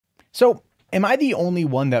So, am I the only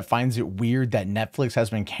one that finds it weird that Netflix has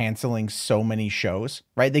been canceling so many shows,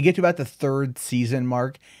 right? They get to about the third season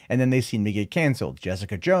mark and then they seem to get canceled.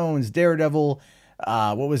 Jessica Jones, Daredevil,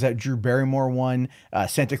 what was that Drew Barrymore one?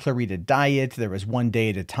 Santa Clarita Diet. There was One Day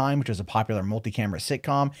at a Time, which was a popular multi-camera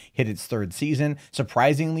sitcom, hit its third season.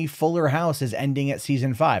 Surprisingly, Fuller House is ending at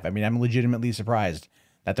season 5. I mean, I'm legitimately surprised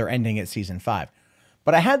that they're ending at season 5.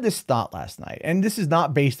 But I had this thought last night, and this is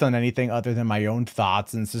not based on anything other than my own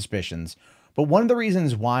thoughts and suspicions. But one of the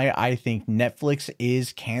reasons why I think Netflix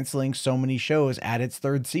is canceling so many shows at its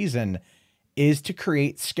third season is to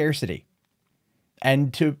create scarcity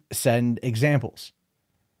and to send examples.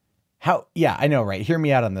 Yeah, I know, right? Hear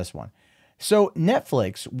me out on this one. So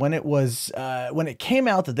Netflix, when it came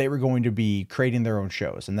out that they were going to be creating their own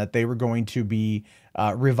shows and that they were going to be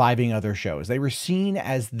reviving other shows, they were seen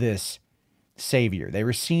as this savior. They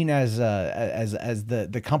were seen as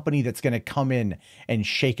the company that's going to come in and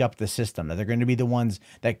shake up the system. That they're going to be the ones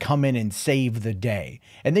that come in and save the day.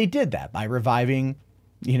 And they did that by reviving,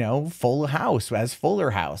 Full House as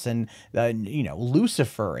Fuller House and,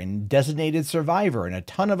 Lucifer and Designated Survivor and a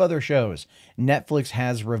ton of other shows Netflix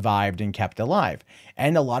has revived and kept alive.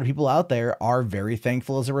 And a lot of people out there are very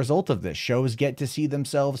thankful as a result of this. Shows get to see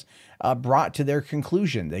themselves brought to their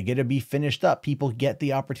conclusion. They get to be finished up. People get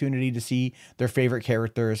the opportunity to see their favorite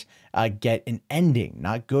characters get an ending,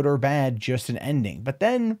 not good or bad, just an ending. But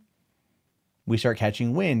then we start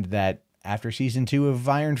catching wind that after season 2 of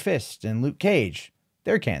Iron Fist and Luke Cage,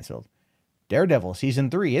 they're canceled. Daredevil season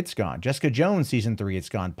 3, it's gone. Jessica Jones season 3, it's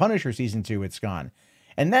gone. Punisher season 2, it's gone.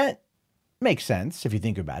 And that makes sense if you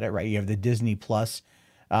think about it, right? You have the Disney Plus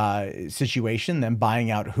situation, them buying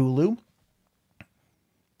out Hulu.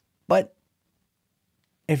 But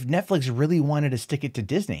if Netflix really wanted to stick it to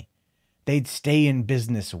Disney, they'd stay in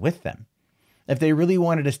business with them. If they really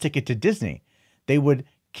wanted to stick it to Disney, they would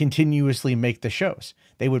continuously make the shows.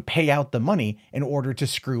 They would pay out the money in order to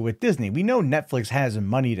screw with Disney. We know Netflix has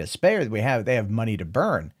money to spare. They have money to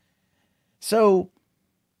burn. So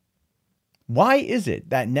why is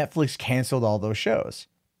it that Netflix canceled all those shows?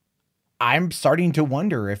 I'm starting to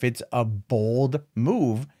wonder if it's a bold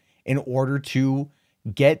move in order to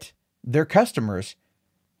get their customers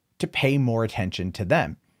to pay more attention to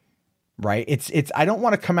them. Right. I don't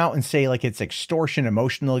want to come out and say like it's extortion,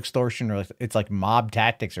 emotional extortion, or it's like mob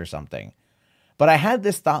tactics or something. But I had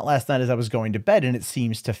this thought last night as I was going to bed, and it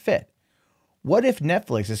seems to fit. What if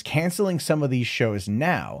Netflix is canceling some of these shows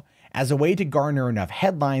now as a way to garner enough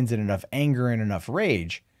headlines and enough anger and enough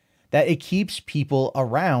rage that it keeps people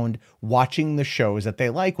around watching the shows that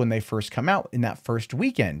they like when they first come out in that first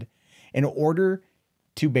weekend, in order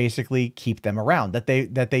to basically keep them around, that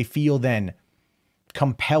they feel then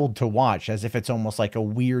compelled to watch, as if it's almost like a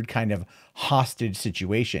weird kind of hostage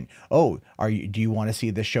situation. Oh, do you want to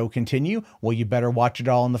see the show continue? Well, you better watch it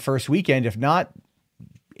all in the first weekend. If not,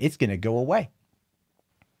 it's going to go away.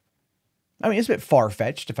 I mean, it's a bit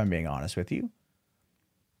far-fetched if I'm being honest with you,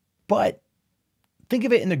 but think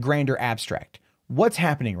of it in the grander abstract. What's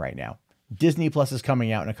happening right now? Disney Plus is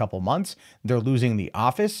coming out in a couple months. They're losing The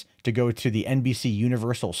Office to go to the NBC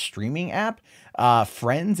Universal streaming app.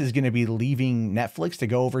 Friends is going to be leaving Netflix to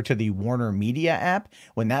go over to the Warner Media app.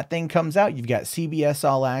 When that thing comes out, you've got CBS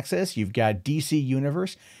All Access, you've got DC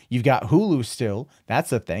Universe, you've got Hulu still.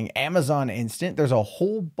 That's the thing. Amazon Instant. There's a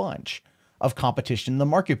whole bunch of competition in the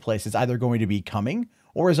marketplace. It's either going to be coming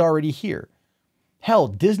or is already here. Hell,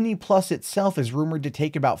 Disney Plus itself is rumored to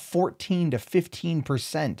take about 14 to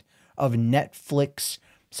 15% of Netflix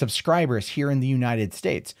subscribers here in the United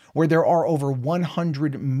States, where there are over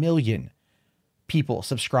 100 million people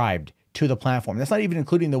subscribed to the platform. That's not even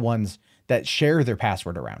including the ones that share their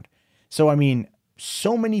password around. So, I mean,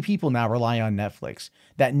 so many people now rely on Netflix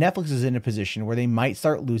that Netflix is in a position where they might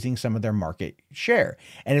start losing some of their market share.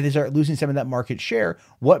 And if they start losing some of that market share,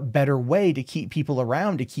 what better way to keep people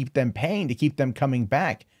around, to keep them paying, to keep them coming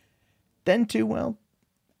back than to, well,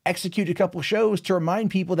 execute a couple shows to remind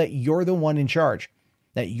people that you're the one in charge,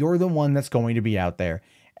 that you're the one that's going to be out there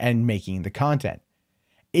and making the content.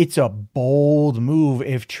 It's a bold move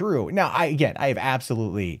if true. Now, I have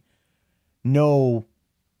absolutely no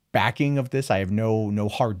backing of this. I have no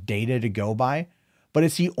hard data to go by, but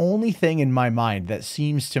it's the only thing in my mind that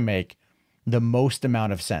seems to make the most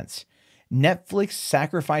amount of sense. Netflix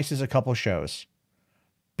sacrifices a couple shows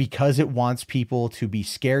because it wants people to be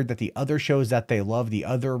scared that the other shows that they love, the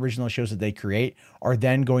other original shows that they create, are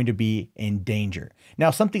then going to be in danger. Now,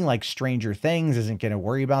 something like Stranger Things isn't going to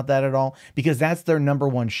worry about that at all because that's their number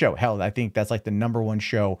one show. Hell, I think that's like the number one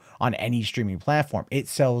show on any streaming platform. It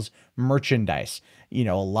sells merchandise. A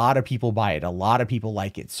lot of people buy it. A lot of people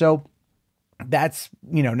like it. So That's,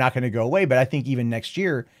 not going to go away. But I think even next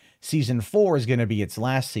year, season 4 is going to be its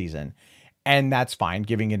last season. And that's fine,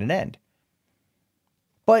 giving it an end.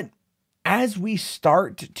 But as we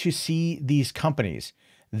start to see these companies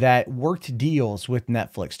that worked deals with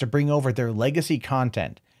Netflix to bring over their legacy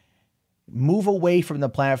content, move away from the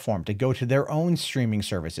platform to go to their own streaming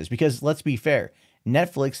services, because let's be fair,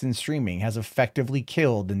 Netflix and streaming has effectively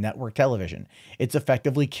killed the network television. It's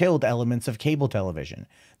effectively killed elements of cable television.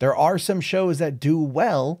 There are some shows that do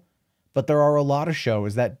well, but there are a lot of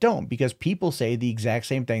shows that don't, because people say the exact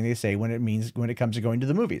same thing they say when it comes to going to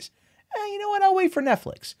the movies. You know what? I'll wait for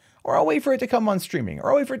Netflix, or I'll wait for it to come on streaming,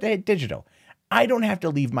 or I'll wait for it to hit digital. I don't have to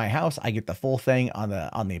leave my house. I get the full thing on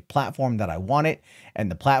the platform that I want it,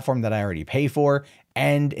 and the platform that I already pay for,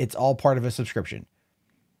 and it's all part of a subscription.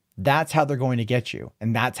 That's how they're going to get you,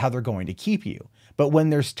 and that's how they're going to keep you. But when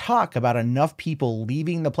there's talk about enough people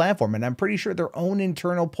leaving the platform, and I'm pretty sure their own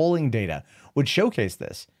internal polling data would showcase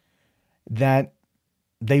this, that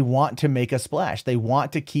they want to make a splash. They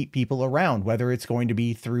want to keep people around, whether it's going to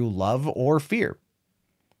be through love or fear.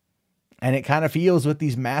 And it kind of feels with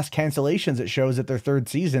these mass cancellations, it shows at their 3rd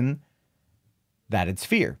season that it's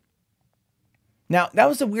fear. Now, that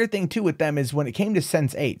was the weird thing too with them, is when it came to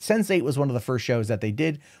Sense8. Sense8 was one of the first shows that they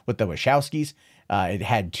did with the Wachowskis. It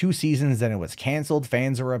had 2 seasons, then it was canceled.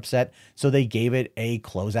 Fans were upset, so they gave it a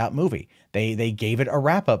closeout movie. They gave it a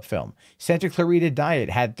wrap-up film. Santa Clarita Diet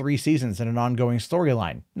had 3 seasons and an ongoing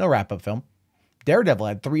storyline. No wrap-up film. Daredevil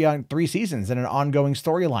had 3 seasons and an ongoing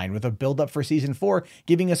storyline with a build-up for season 4,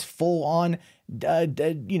 giving us full-on,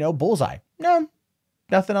 bullseye. No,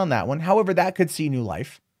 nothing on that one. However, that could see new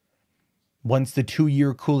life once the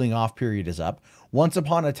 2-year cooling off period is up. Once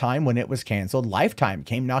upon a time, when it was canceled, Lifetime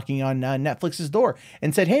came knocking on Netflix's door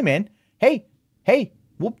and said, hey, man, hey,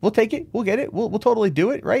 we'll take it. We'll get it. We'll totally do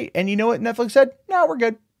it, right? And you know what Netflix said? No, we're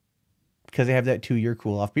good. Because they have that 2-year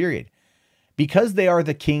cool off period. Because they are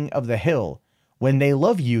the king of the hill, when they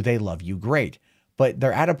love you great. But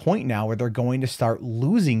they're at a point now where they're going to start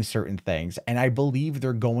losing certain things. And I believe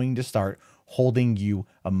they're going to start holding you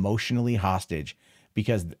emotionally hostage.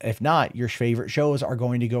 Because if not, your favorite shows are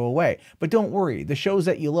going to go away. But don't worry, the shows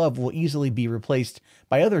that you love will easily be replaced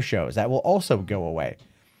by other shows that will also go away.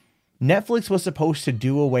 Netflix was supposed to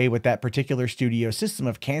do away with that particular studio system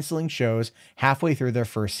of canceling shows halfway through their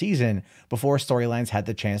 1st season before storylines had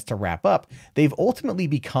the chance to wrap up. They've ultimately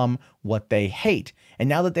become what they hate. And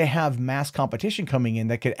now that they have mass competition coming in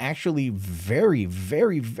that could actually very,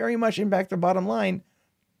 very, very much impact their bottom line,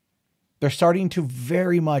 they're starting to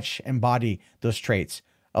very much embody those traits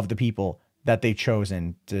of the people that they've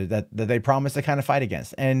chosen that they promise to kind of fight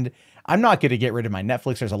against. And I'm not going to get rid of my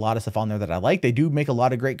Netflix. There's a lot of stuff on there that I like. They do make a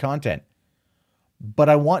lot of great content, but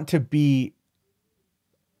I want to be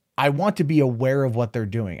aware of what they're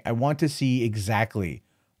doing. I want to see exactly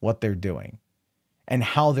what they're doing and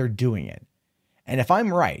how they're doing it. And if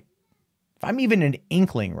I'm right, if I'm even an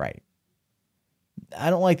inkling right,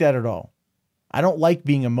 I don't like that at all. I don't like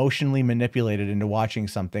being emotionally manipulated into watching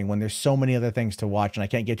something when there's so many other things to watch and I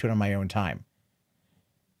can't get to it on my own time.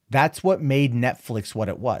 That's what made Netflix what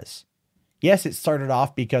it was. Yes, it started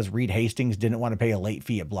off because Reed Hastings didn't want to pay a late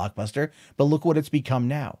fee at Blockbuster, but look what it's become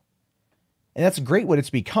now. And that's great what it's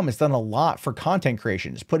become. It's done a lot for content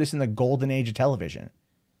creation. It's put us in the golden age of television.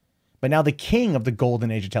 But now the king of the golden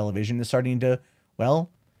age of television is starting to,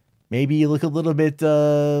 well, maybe look a little bit,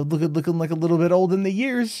 looking like a little bit old in the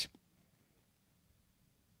years.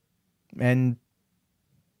 And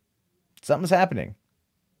something's happening.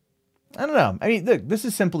 I don't know. I mean, look, this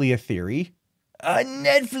is simply a theory, a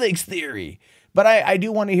Netflix theory, but I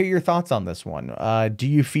do want to hear your thoughts on this one. Do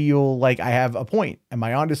you feel like I have a point? Am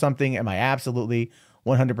I onto something? Am I absolutely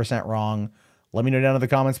 100% wrong? Let me know down in the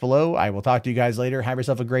comments below. I will talk to you guys later. Have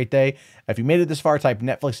yourself a great day. If you made it this far, type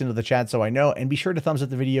Netflix into the chat so I know, and be sure to thumbs up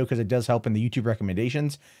the video because it does help in the YouTube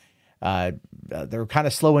recommendations. They're kind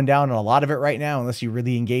of slowing down on a lot of it right now, unless you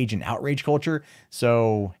really engage in outrage culture.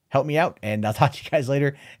 So help me out, and I'll talk to you guys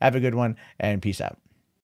later. Have a good one, and peace out.